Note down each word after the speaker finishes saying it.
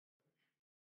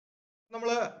നമ്മൾ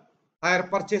higher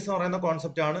purchase എന്ന് പറയുന്ന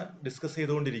കോൺസെപ്റ്റ് ആണ് ഡിസ്കസ്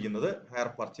ചെയ്തുകൊണ്ടിരിക്കുന്നത്. Higher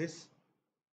purchase.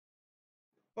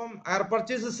 അപ്പം higher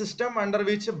purchase system under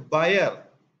which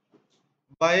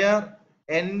buyer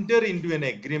enter into an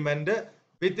agreement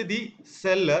with the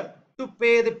seller to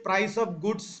pay the price of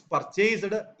goods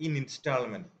purchased in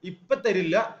installment. ഇപ്പൊ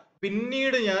തരില്ല,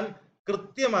 പിന്നീട് ഞാൻ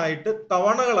കൃത്യമായിട്ട്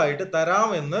തവണകളായിട്ട്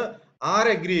തരാമെന്ന്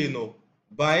ആരെഗ്രി ചെയ്യുന്നു?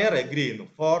 ബയർ എഗ്രി ചെയ്യുന്നു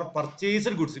ഫോർ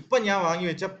പർച്ചേസ്ഡ് ഗുഡ്സ്. ഇപ്പൊ ഞാൻ വാങ്ങി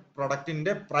വെച്ച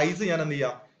പ്രൊഡക്റ്റിന്റെ പ്രൈസ് ഞാൻ എന്ത്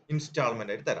ചെയ്യാം?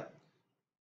 ഇൻസ്റ്റാൾമെന്റ് ആയിട്ട് തരാം.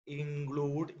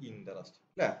 ഇൻക്ലൂഡ് ഇൻട്രസ്റ്റ്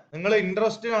അല്ലെ? നിങ്ങൾ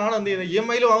ഇൻട്രസ്റ്റിനാണ് എന്ത് ചെയ്യുന്നത്?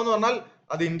 EMI വാങ്ങുന്നു പറഞ്ഞാൽ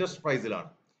അത് interest പ്രൈസിലാണ്.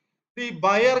 The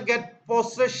buyer get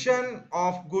possession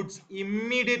of goods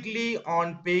immediately on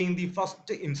paying the first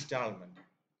installment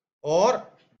or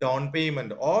down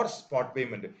payment or spot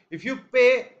payment. If you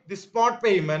pay the spot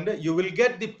payment, you will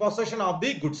get the possession of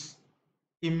the goods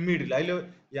immediately. അതിൽ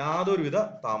യാതൊരുവിധ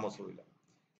താമസവും ഇല്ല.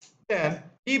 Then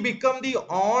he become the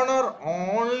owner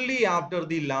only after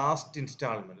the last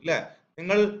installment. അല്ലെ?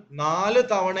 നിങ്ങൾ 4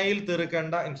 തവണയിൽ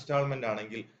തീർക്കേണ്ട instalment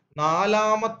ആണെങ്കിൽ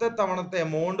നാലാമത്തെ തവണത്തെ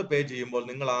എമൗണ്ട് പേ ചെയ്യുമ്പോൾ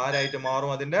നിങ്ങൾ ആരായിട്ട് മാറും?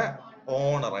 അതിന്റെ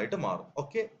ഓണർ ആയിട്ട് മാറും.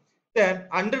 Okay. Then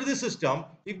under the system,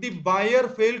 if the buyer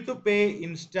fail to pay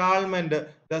installment,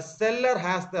 the seller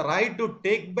has the right to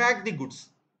take back the goods.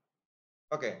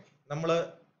 Okay. നമ്മള്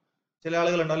ചില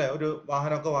ആളുകൾ ഉണ്ടല്ലേ, ഒരു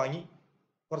വാഹനമൊക്കെ വാങ്ങി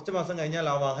കുറച്ച് മാസം കഴിഞ്ഞാൽ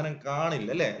ആ വാഹനം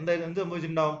കാണില്ല അല്ലെ? എന്ത്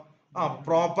സംഭവിച്ചിട്ടുണ്ടാവും?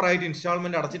 പ്രോപ്പർ ആയിട്ട്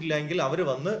ഇൻസ്റ്റാൾമെന്റ് അടച്ചിട്ടില്ലെങ്കിൽ അവര്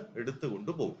വന്ന് എടുത്തു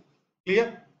കൊണ്ടുപോകും. ക്ലിയർ?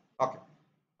 ഓക്കെ.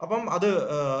 അപ്പം അത്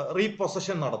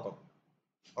റീപൊസഷൻ നടത്തും.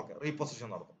 ഓക്കെ, റീപൊസഷൻ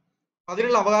നടത്തും.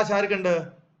 അതിനുള്ള അവകാശം ആർക്കുണ്ട്?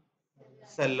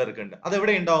 സെല്ലർക്ക് ഉണ്ട്.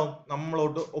 അതെവിടെ ഉണ്ടാവും?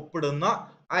 നമ്മളോട്ട് ഒപ്പിടുന്ന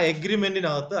ആ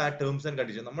എഗ്രിമെന്റിനകത്ത്, ആ ടേംസ് ആൻഡ്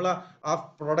കണ്ടീഷൻ. നമ്മൾ ആ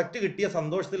പ്രൊഡക്റ്റ് കിട്ടിയ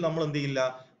സന്തോഷത്തിൽ നമ്മൾ എന്ത് ചെയ്യില്ല?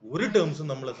 ഒരു ടേംസും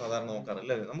നമ്മൾ സാധാരണ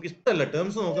നോക്കാറില്ല. നമുക്ക് ഇഷ്ടമല്ല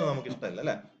ടേംസ് നോക്കുന്നത്, നമുക്ക് ഇഷ്ടമല്ല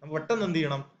അല്ലെ? നമ്മൾ പെട്ടെന്ന് എന്ത്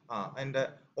ചെയ്യണം? അതിന്റെ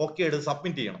ഓക്കെ എടുത്ത്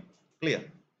സബ്മിറ്റ് ചെയ്യണം. Clear?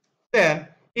 Then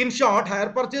in short,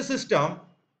 hire purchase system,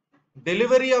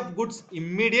 delivery of goods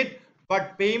immediate but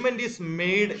payment is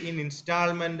made in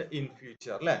installment in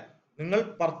future. അല്ലെ? നിങ്ങൾ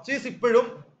പർച്ചേസ് ഇപ്പോഴും,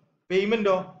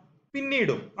 പേയ്മെന്റോ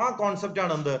പിന്നീടും. ആ കോൺസെപ്റ്റ്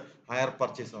ആണ് എന്ത്? ഹയർ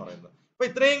പർച്ചേസ് എന്ന് പറയുന്നത്. അപ്പൊ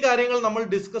ഇത്രയും കാര്യങ്ങൾ നമ്മൾ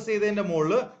ഡിസ്കസ് ചെയ്തതിന്റെ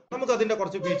മുകളിൽ നമുക്ക് അതിന്റെ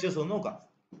കുറച്ച് ഫീച്ചേഴ്സ് ഒന്ന് നോക്കാം.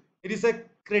 It is A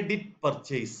credit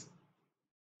purchase.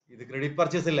 ഇത് ക്രെഡിറ്റ്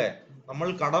പർച്ചേസ് അല്ലേ? നമ്മൾ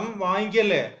കടം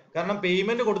വാങ്ങിക്കല്ലേ, കാരണം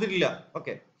പേയ്മെന്റ് കൊടുത്തിട്ടില്ല.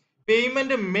 Okay.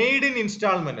 Payment made in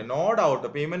instalment, no doubt.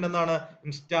 Payment എന്താണ്?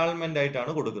 ഇൻസ്റ്റാൾമെന്റ്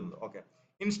ആയിട്ടാണ് കൊടുക്കുന്നത്. Okay.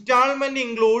 Instalment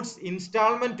includes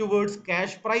instalment towards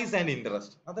cash prize and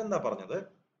interest. അതെന്താ പറഞ്ഞത്?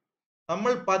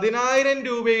 നമ്മൾ 10,000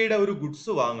 രൂപയുടെ ഒരു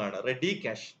ഗുഡ്സ് വാങ്ങാണ്, റെഡി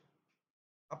ക്യാഷ്.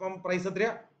 അപ്പം പ്രൈസ്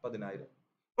എത്രയാ? 10,000.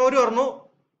 അപ്പൊ അവര് പറഞ്ഞു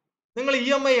നിങ്ങൾ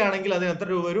EMI ആണെങ്കിൽ അതിന് എത്ര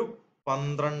രൂപ വരും?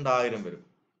 12,000 വരും.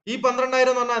 ഈ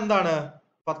 12,000 എന്ന് പറഞ്ഞാൽ എന്താണ്?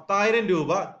 10,000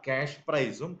 രൂപ ക്യാഷ്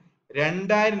പ്രൈസും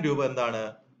 2,000 രൂപ എന്താണ്?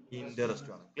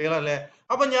 ഇൻട്രസ്റ്റും ആണ്. ക്ലിയർ അല്ലേ?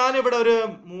 അപ്പൊ ഞാൻ ഇവിടെ ഒരു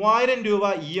 3,000 രൂപ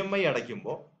EMI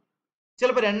അടയ്ക്കുമ്പോൾ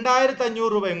ചിലപ്പോ 2,500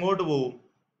 രൂപ എങ്ങോട്ട് പോകും?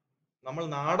 നമ്മൾ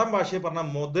നാടൻ ഭാഷയിൽ പറഞ്ഞ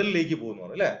മുതലിലേക്ക് പോകുന്നു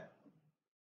അല്ലെ?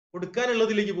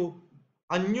 കൊടുക്കാനുള്ളതിലേക്ക് പോകും.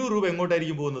 500 രൂപ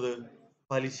എങ്ങോട്ടായിരിക്കും പോകുന്നത്?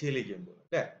 പലിശയിലേക്ക് പോകുന്നത്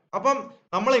അല്ലെ? അപ്പം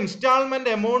നമ്മൾ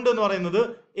ഇൻസ്റ്റാൾമെന്റ് എമൗണ്ട് എന്ന് പറയുന്നത്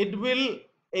it will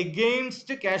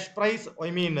against cash prize,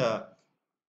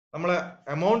 നമ്മളെ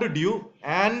എമൗണ്ട് ഡ്യൂ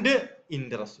ആൻഡ്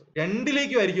ഇൻട്രസ്റ്റ്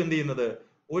രണ്ടിലേക്കും ആയിരിക്കും എന്ത് ചെയ്യുന്നത്?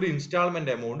 ഒരു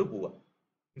ഇൻസ്റ്റാൾമെന്റ് എമൗണ്ട് പോവുക.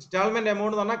 ഇൻസ്റ്റാൾമെന്റ്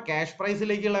എമൗണ്ട് എന്ന് പറഞ്ഞാൽ ക്യാഷ്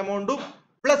പ്രൈസിലേക്കുള്ള എമൗണ്ടും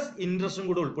പ്ലസ് ഇൻട്രസ്റ്റും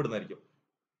കൂടെ ഉൾപ്പെടുന്നതായിരിക്കും.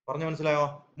 പറഞ്ഞു മനസ്സിലായോ?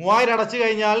 3,000 അടച്ചു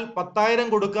കഴിഞ്ഞാൽ 10,000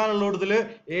 കൊടുക്കാനുള്ളതിൽ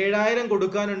 7,000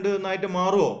 കൊടുക്കാനുണ്ട് എന്നായിട്ട്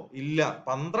മാറുമോ? ഇല്ല.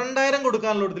 12,000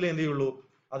 കൊടുക്കാനുള്ളതിൽ എന്ത് ചെയ്യുള്ളൂ?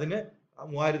 അതിന്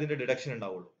 3,000ന്റെ ഡിഡക്ഷൻ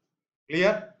ഉണ്ടാവുള്ളൂ.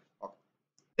 ക്ലിയർ?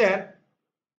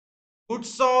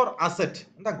 Goods or asset.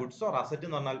 എന്താ ഗുഡ്സ് ഓർ അസറ്റ്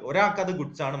എന്ന് പറഞ്ഞാൽ? ഒരാൾക്ക് അത്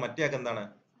ഗുഡ്സ് ആണ്, മറ്റേ ആൾക്ക് എന്താണ്?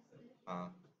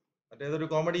 മറ്റേതൊരു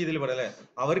കോമഡി ഇതിൽ പറയാം അല്ലെ?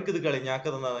 അവർക്ക് ഇത് കളി, ഞാക്ക്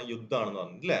എന്താണ്? യുദ്ധമാണെന്ന്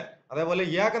പറഞ്ഞു അല്ലെ? അതേപോലെ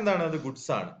ഇയാൾക്ക് എന്താണ്? അത് ഗുഡ്സ്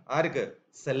ആണ്. ആർക്ക്?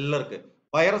 സെല്ലർക്ക്.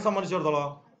 ബയറെ സംബന്ധിച്ചിടത്തോളം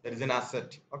there is an asset.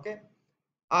 Okay,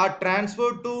 are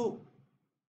transferred to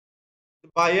the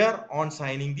buyer on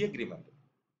signing the agreement.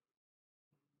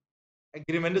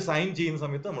 Agreement sign ചെയ്യുന്ന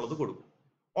സമയത്ത് നമ്മൾ അത് കൊടുക്കും.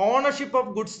 Ownership of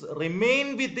goods remain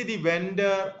with the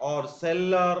vendor or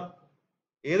seller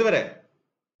ഏതുവരെ?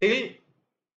 till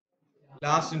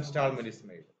last installment is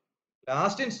made.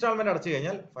 Last instalment അടച്ചു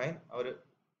കഴിഞ്ഞാൽ fine, അവര്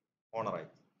ഓണറായി.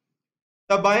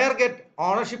 The buyer get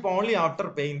ownership only after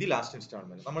paying the last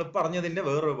installment. നമ്മൾ പറഞ്ഞതിന്റെ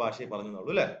വേറൊരു ഭാഷയിൽ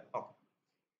പറഞ്ഞുള്ളൂ അല്ലേ?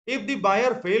 If the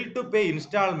buyer failed to pay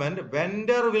installment,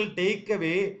 vendor will take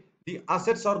away the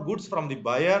assets or goods from the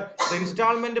buyer. The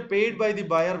installment paid by the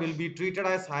buyer will be treated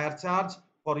as hire charge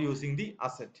for using the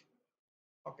asset.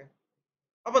 Okay.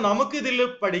 അപ്പൊ നമുക്ക് ഇതിൽ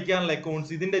പഠിക്കാനുള്ള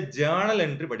accounts, ഇതിന്റെ journal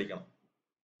entry പഠിക്കണം.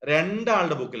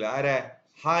 രണ്ടാളുടെ ബുക്കിൽ, ആരെ?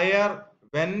 Higher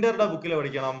വെൻഡറുടെ ബുക്കിൽ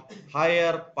പഠിക്കണം,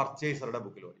 ഹയർ പർച്ചേസറുടെ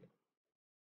ബുക്കിൽ പഠിക്കണം.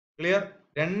 ക്ലിയർ?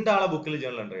 രണ്ടാളെ ബുക്കിൽ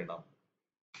ജേണൽ എൻട്രി ഉണ്ടാവും.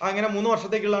 അങ്ങനെ 3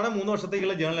 വർഷത്തേക്കുള്ളതാണ്. 3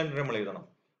 വർഷത്തേക്കുള്ള ജേണൽ എൻട്രി നമ്മൾ എഴുതണം.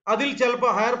 അതിൽ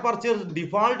ചിലപ്പോൾ ഹയർ പർച്ചേസ്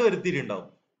ഡിഫാൾട്ട് വരുത്തിയിട്ടുണ്ടാവും.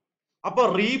 അപ്പൊ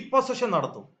റീപൊസഷൻ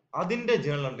നടത്തും. അതിന്റെ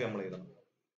ജേണൽ എൻട്രി നമ്മൾ എഴുതണം.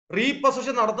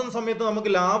 റീപൊസഷൻ നടത്തുന്ന സമയത്ത് നമുക്ക്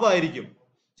ലാഭമായിരിക്കും,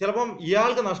 ചിലപ്പം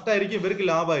ഇയാൾക്ക് നഷ്ടമായിരിക്കും, ഇവർക്ക്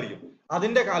ലാഭമായിരിക്കും.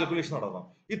 അതിന്റെ കാൽക്കുലേഷൻ നടത്തണം.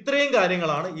 ഇത്രയും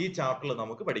കാര്യങ്ങളാണ് ഈ ചാപ്റ്ററിൽ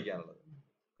നമുക്ക് പഠിക്കാനുള്ളത്.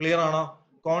 ക്ലിയർ ആണോ?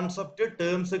 കോൺസെപ്റ്റ്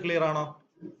ടേംസ് ക്ലിയർ ആണോ?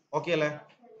 ഓക്കെ അല്ലേ?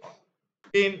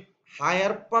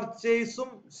 ഹയർ പർച്ചേസും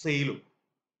സെയിലും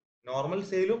നോർമൽ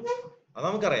സെയിലും അത്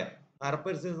നമുക്കറിയാം. ഹയർ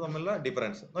പർച്ചേസ് തമ്മിലുള്ള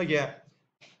difference Nokia.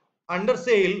 Under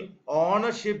sale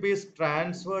ownership is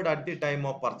transferred at the time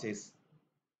of purchase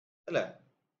അല്ലെ?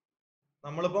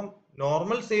 നമ്മളിപ്പം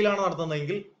നോർമൽ സെയിലാണ്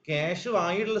നടത്തുന്നതെങ്കിൽ, ക്യാഷ്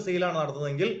വാങ്ങിയിട്ടുള്ള സെയിലാണ്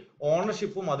നടത്തുന്നതെങ്കിൽ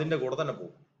ഓണർഷിപ്പും അതിന്റെ കൂടെ തന്നെ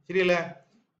പോകും. ശരിയല്ലേ?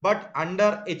 But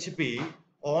under HP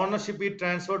ownership is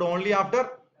transferred only after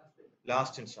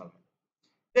last instalment.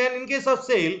 Then in case of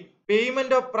sale,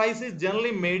 payment of price is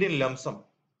generally made in lump sum.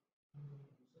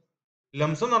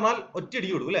 Lump sum എന്ന് പറഞ്ഞാൽ ഒറ്റയടി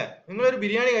കൊടുക്കും അല്ലെ? നിങ്ങളൊരു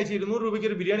ബിരിയാണി കഴിച്ച് 200 രൂപയ്ക്ക്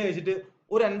ഒരു ബിരിയാണി കഴിച്ചിട്ട്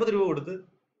ഒരു 50 രൂപ കൊടുത്ത്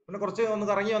പിന്നെ കുറച്ച് ഒന്ന്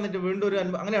കറങ്ങി വന്നിട്ട് വീണ്ടും ഒരു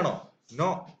 50, അങ്ങനെയാണോ? നോ,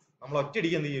 നമ്മൾ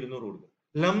ഒറ്റയടിക്ക് എന്ത് ചെയ്യും? 200 കൊടുക്കും.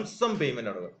 ലംസം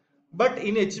പേയ്മെന്റ് ആണ്. ബട്ട്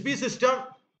ഇൻ HP സിസ്റ്റം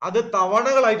അത്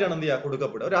തവണകളായിട്ടാണ് എന്ത് ചെയ്യുക?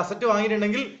 കൊടുക്കപ്പെടുക. ഒരു അസറ്റ്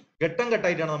വാങ്ങിയിട്ടുണ്ടെങ്കിൽ ഘട്ടം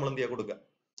ഘട്ടമായിട്ടാണ് നമ്മൾ എന്ത് ചെയ്യുക? കൊടുക്കുക.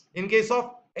 In case of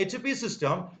HP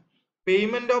system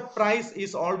payment of price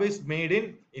is always made in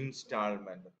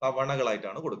instalment,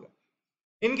 തവണകളായിട്ടാണ് കൊടുക്കുക.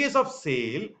 In case of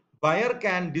sale buyer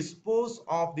can dispose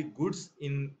of the goods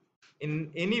in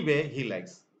any way he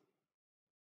likes.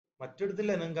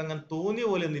 മറ്റൊരുത്തില്ല നിങ്ങൾക്ക് അങ്ങനെ തോന്നിയ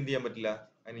പോലെ എന്ത് ചെയ്യാൻ പറ്റില്ല,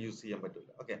 അതിന് യൂസ് ചെയ്യാൻ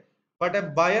പറ്റില്ല. Okay. But A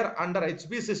buyer under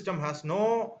HP system has no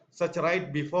such right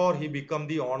before he become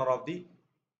the owner of the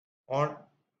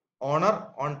owner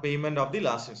on payment of the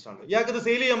last instalment. ഇയാൾക്ക് ഇത്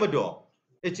സെയിൽ ചെയ്യാൻ പറ്റുമോ?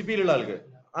 HP-യിലുള്ള ആൾക്ക്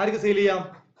ആർക്ക് സെയിൽ ചെയ്യാം?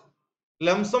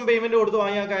 ലംസം പേയ്മെന്റ് കൊടുത്ത്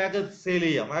വാങ്ങിയാൽ അയാൾക്ക് സെയിൽ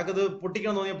ചെയ്യാം. അയാൾക്ക് ഇത്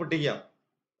പൊട്ടിക്കണം തോന്നിയാൽ പൊട്ടിക്കാം,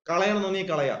 കളയണം തോന്നിയാൽ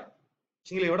കളയാം.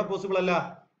 പക്ഷെങ്കിൽ എവിടെ പോസിബിൾ അല്ല?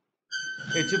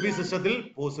 HP സിസ്റ്റത്തിൽ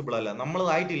പോസിബിൾ അല്ല, നമ്മൾ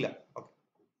ആയിട്ടില്ല.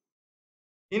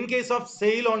 In case of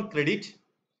sale on credit,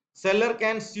 seller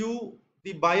can sue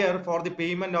the buyer for the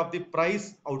payment of the price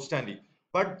outstanding.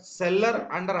 But seller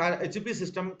under HP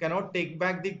system cannot take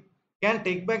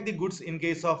back the goods in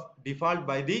case of default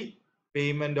by the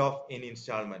payment of any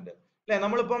installment. അല്ലെ?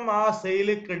 നമ്മളിപ്പം ആ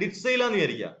sale credit സെയിലാന്ന്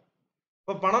വിചാരിക്കാം.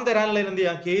 ഇപ്പൊ പണം തരാനുള്ള എന്ത്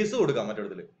ചെയ്യാം? Case കൊടുക്കാം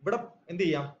മറ്റൊരിടത്തില്. ഇവിടെ എന്ത്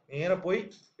ചെയ്യാം? നേരെ പോയി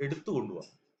എടുത്തു കൊണ്ടുപോവാം.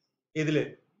 ഇതില്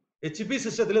HP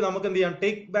സിസ്റ്റത്തിൽ നമുക്ക് എന്ത് ചെയ്യാം?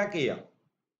 ടേക്ക് ബാക്ക് ചെയ്യാം.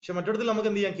 പക്ഷെ മറ്റൊരിടത്തിൽ നമുക്ക്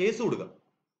എന്ത് ചെയ്യാം? കേസ് കൊടുക്കാം.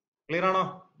 ക്ലിയർ ആണോ?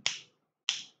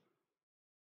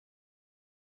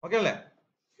 ഓക്കെ അല്ലേ?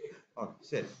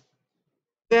 ശരി.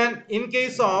 Then in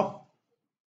case of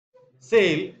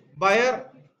sale,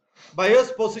 buyer's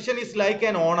position is like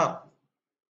an owner.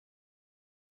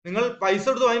 നിങ്ങൾ പൈസ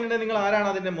എടുത്ത് വാങ്ങിയിട്ടുണ്ടെങ്കിൽ നിങ്ങൾ ആരാണ്?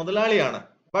 അതിന്റെ മുതലാളിയാണ്.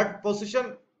 But position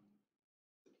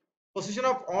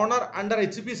of owner under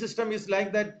HP system is like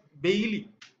that bailey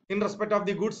in respect of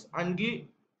the goods until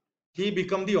he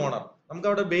become the owner. നമുക്ക്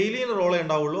അവിടെ ബെയിലിന്റെ റോളേ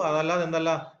ഉണ്ടാവുള്ളൂ, അതല്ലാതെ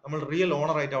എന്തല്ല നമ്മൾ റിയൽ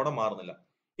ഓണർ ആയിട്ട് അവിടെ മാറുന്നില്ല.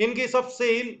 In case of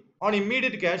sale on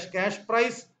immediate cash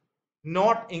prize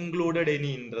not included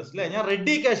any interest. അല്ലെ? ഞാൻ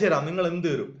റെഡി ക്യാഷ് തരാം, നിങ്ങൾ എന്ത്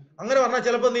തരും? അങ്ങനെ പറഞ്ഞാൽ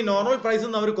ചിലപ്പോൾ ഈ നോർമൽ പ്രൈസിൽ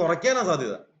നിന്ന് അവർ കുറയ്ക്കാനാ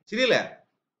സാധ്യത. ശരിയല്ലേ?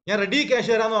 ഞാൻ റെഡി ക്യാഷ്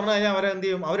തരാന്ന് പറഞ്ഞു കഴിഞ്ഞാൽ അവരെ എന്ത്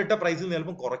ചെയ്യും? അവരിട്ട പ്രൈസിൽ നിന്ന്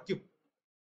ചിലപ്പോൾ കുറയ്ക്കും.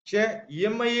 പക്ഷെ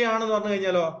EMI ആണെന്ന് പറഞ്ഞു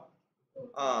കഴിഞ്ഞാലോ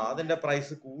അതിന്റെ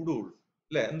പ്രൈസ് കൂടുള്ളൂ.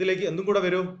 അല്ലെ? എന്തും കൂടെ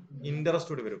വരും?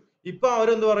 ഇൻട്രസ്റ്റ് കൂടി വരും. ഇപ്പൊ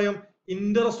അവരെന്ത് പറയും?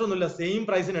 ഇൻട്രസ്റ്റ് ഒന്നുമില്ല, സെയിം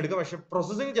പ്രൈസിന് എടുക്കാം, പക്ഷെ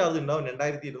പ്രോസസിംഗ് ചാർജ് ഉണ്ടാവും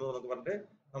 2200 എന്നൊക്കെ പറഞ്ഞിട്ട്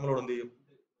നമ്മളോട് എന്ത് ചെയ്യും?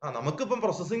 നമുക്കിപ്പം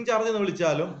പ്രോസസിംഗ് ചാർജ് എന്ന്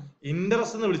വിളിച്ചാലും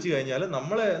ഇൻട്രസ്റ്റ് എന്ന് വിളിച്ചു കഴിഞ്ഞാൽ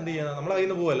നമ്മൾ എന്ത് ചെയ്യണം? നമ്മൾ അതിൽ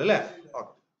നിന്ന് പോവല്ലോ അല്ലെ?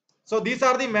 So these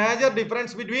are the major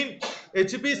difference between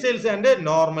HP sales and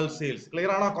normal sales.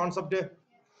 Clear ആണോ കോൺസെപ്റ്റ്?